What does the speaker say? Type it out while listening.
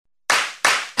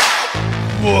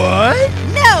What?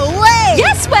 No way!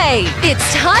 Yes way! It's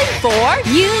time for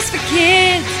News for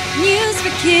Kids! News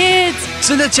for Kids!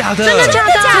 真的假的？真的假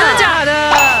的？真的假的？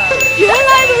原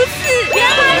来如此！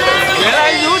原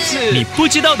来如此！你不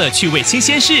知道的趣味新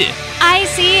鲜事。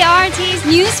ICRT's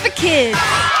News for Kids!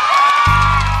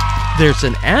 There's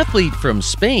an athlete from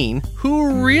Spain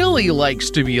who really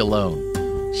likes to be alone.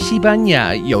 西班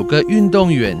牙有个运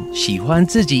动员喜欢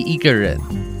自己一个人。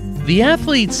The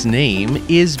athlete's name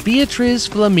is Beatriz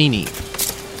Flamini.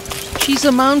 She's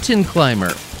a mountain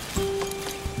climber.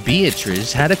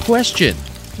 Beatriz had a question.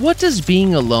 What does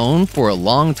being alone for a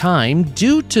long time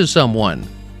do to someone?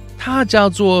 她叫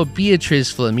做 Beatriz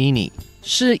Flamini,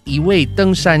 是一位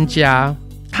登山家。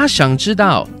她想知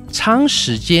道长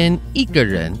时间一个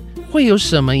人会有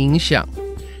什么影响。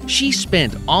She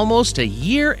spent almost a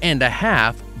year and a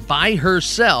half by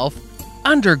herself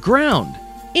underground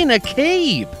in a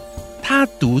cave. 她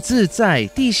独自在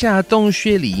地下洞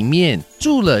穴里面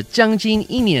住了将近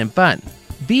1年半。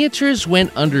Beatriz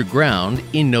went underground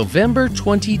in November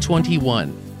 2021.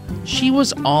 She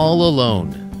was all alone,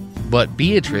 but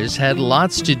Beatriz had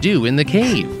lots to do in the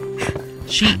cave.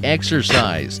 She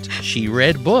exercised, she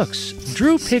read books,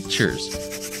 drew pictures,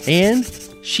 and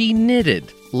she knitted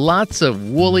lots of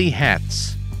woolly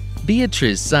hats.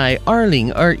 Beatriz 在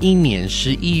2021年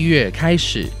11月开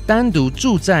始单独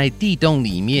住在地洞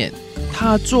里面。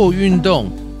她做运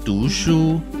动、读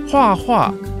书、画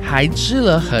画，还织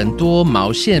了很多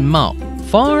毛线帽。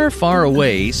Far, far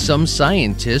away, some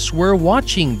scientists were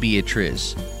watching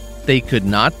Beatriz. They could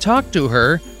not talk to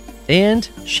her, and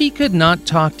she could not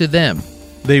talk to them.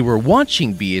 They were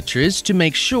watching Beatriz to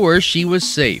make sure she was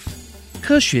safe.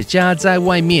 科学家在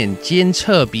外面监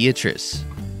测 Beatriz，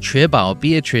 确保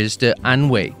Beatriz 的安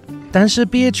危。但是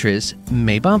Beatriz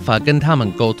没办法跟他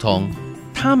们沟通，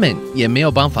他们也没有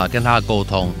办法跟她沟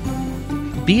通。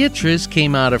Beatriz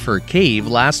came out of her cave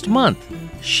last month.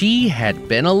 She had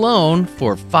been alone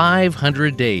for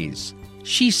 500 days.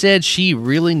 She said she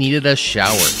really needed a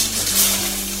shower.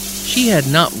 She had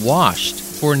not washed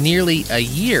for nearly a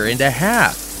year and a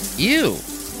half. Ew!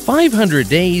 500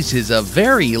 days is a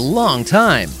very long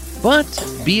time, but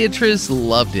Beatriz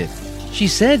loved it. She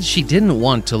said she didn't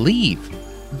want to leave.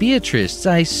 Beatriz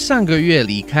在上个月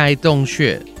离开洞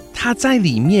穴，她在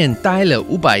里面待了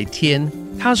500天。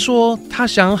她说她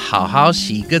想好好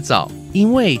洗个澡，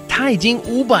因为她已经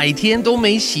500天都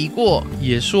没洗过。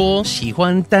也说喜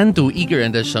欢单独一个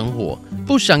人的生活，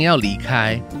不想要离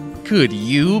开。Could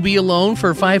you be alone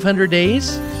for 500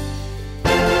 days?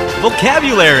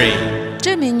 Vocabulary.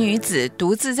 这名女子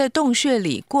独自在洞穴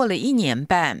里过了1年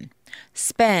半。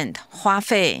Spend 花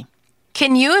费。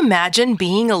Can you imagine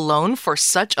being alone for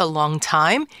such a long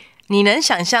time? 你能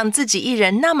想象自己一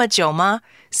人那么久吗？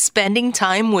 Spending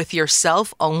time with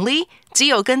yourself only? 只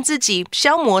有跟自己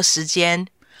消磨时间。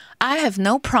I have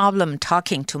no problem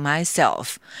talking to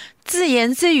myself. 自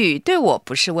言自语对我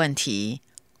不是问题。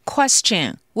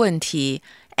Question 问题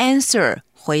Answer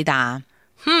回答。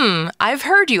I've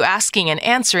heard you asking and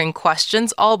answering questions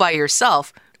all by yourself.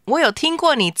 我有听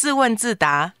过你自问自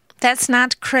答。That's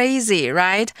not crazy,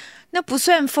 right? 那不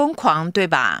算疯狂，对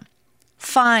吧？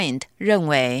 Find 认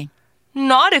为。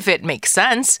Not if it makes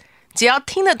sense. 只要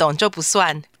听得懂就不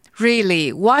算。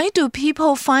Really, why do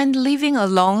people find living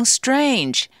alone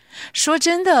strange? 说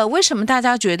真的，为什么大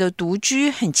家觉得独居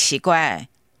很奇怪？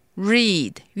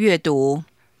 Read 阅读。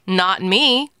Not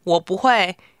me. 我不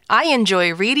会。I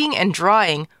enjoy reading and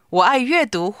drawing. 我爱阅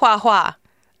读画画。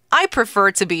I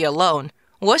prefer to be alone.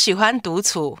 我喜欢独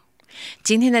处。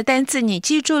今天的单字你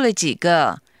记住了几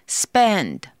个？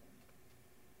 Spend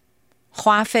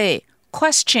花费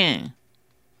Question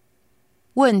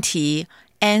问题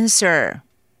Answer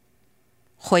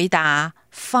回答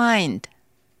Find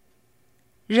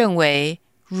认为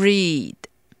Read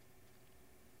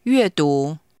阅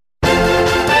读。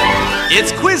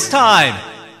 It's quiz time!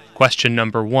 Question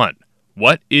number 1.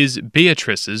 What is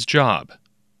Beatriz's job?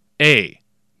 A.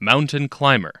 Mountain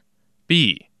climber.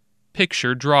 B.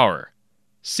 Picture drawer.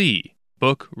 C.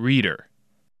 Book reader.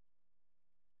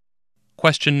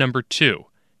 Question number 2.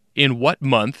 In what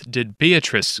month did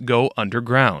Beatriz go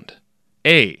underground?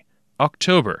 A.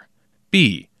 October.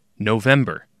 B.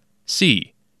 November.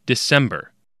 C.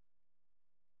 December.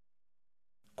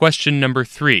 Question number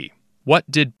 3. What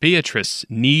did Beatriz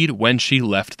need when she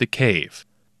left the cave?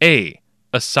 A.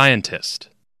 A scientist.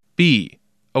 B.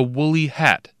 A woolly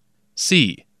hat.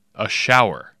 C. A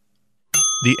shower.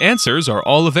 The answers are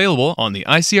all available on the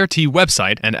ICRT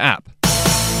website and app.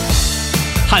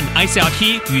 和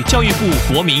ICRT 与教育部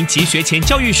国民及学前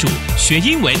教育署学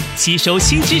英文，吸收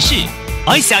新知识。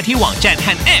iCRT 网站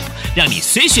和 App， 让你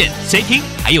随选随听，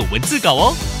还有文字稿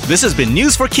哦。This has been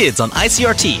News for Kids on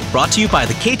ICRT, brought to you by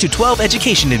the K-12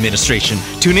 Education Administration.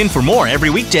 Tune in for more every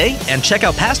weekday and check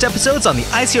out past episodes on the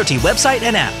ICRT website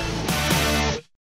and app.